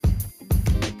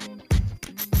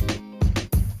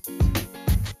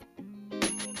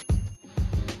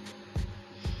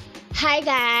Hi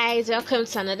guys, welcome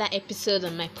to another episode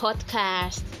on my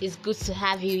podcast. It's good to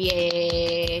have you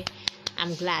here.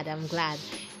 I'm glad.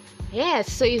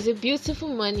 Yes, so it's a beautiful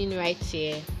morning right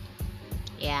here.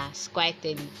 Yeah, it's quite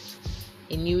early.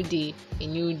 A new day, a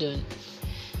new dawn.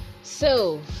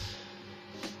 So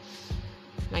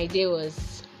my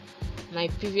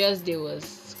previous day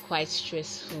was quite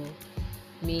stressful.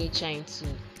 Me trying to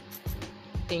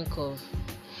think of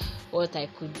what I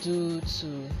could do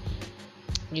to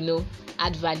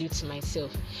add value to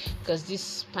myself, because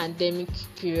this pandemic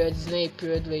period is not a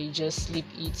period where you just sleep,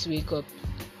 eat, wake up.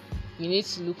 You need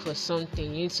to look for something.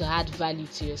 You need to add value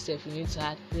to yourself. You need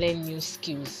to learn new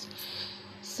skills.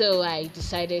 So I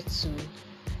decided to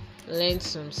learn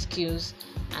some skills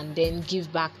and then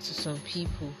give back to some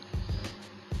people.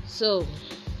 So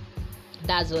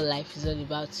that's what life is all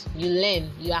about. You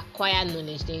learn, you acquire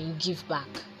knowledge, then you give back.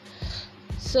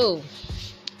 So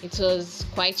it was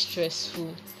quite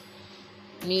stressful.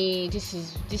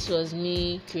 This was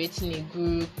me creating a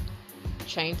group,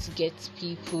 trying to get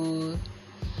people. It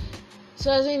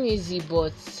wasn't easy,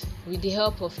 but with the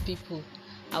help of people,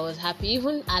 I was happy.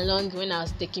 Even along when I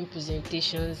was taking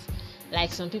presentations,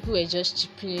 like some people were just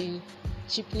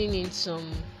chipping in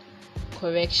some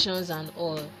corrections and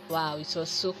all. Wow, it was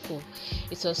so cool.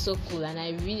 And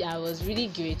I was really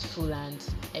grateful, and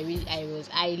I was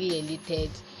highly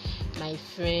elated. My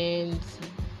friends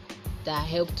that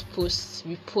helped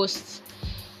repost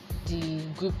the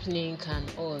group link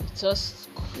and all. It was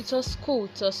cool,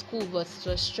 but it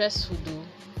was stressful though.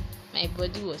 My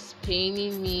body was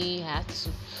paining me. I had to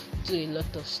do a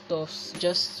lot of stuff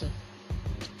just to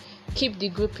keep the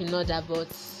group in order,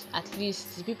 but at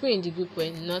least the people in the group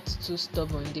were not too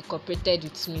stubborn. They cooperated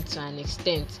with me to an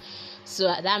extent, so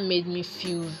that made me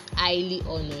feel highly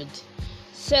honored.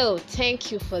 So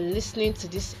thank you for listening to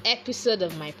this episode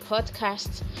of my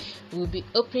podcast. We'll be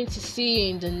hoping to see you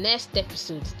in the next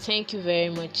episode. Thank you very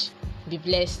much. Be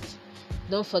blessed.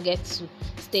 Don't forget to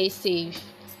stay safe.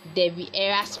 Debbie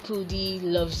Era Spudi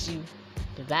loves you.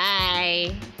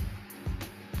 Bye-bye.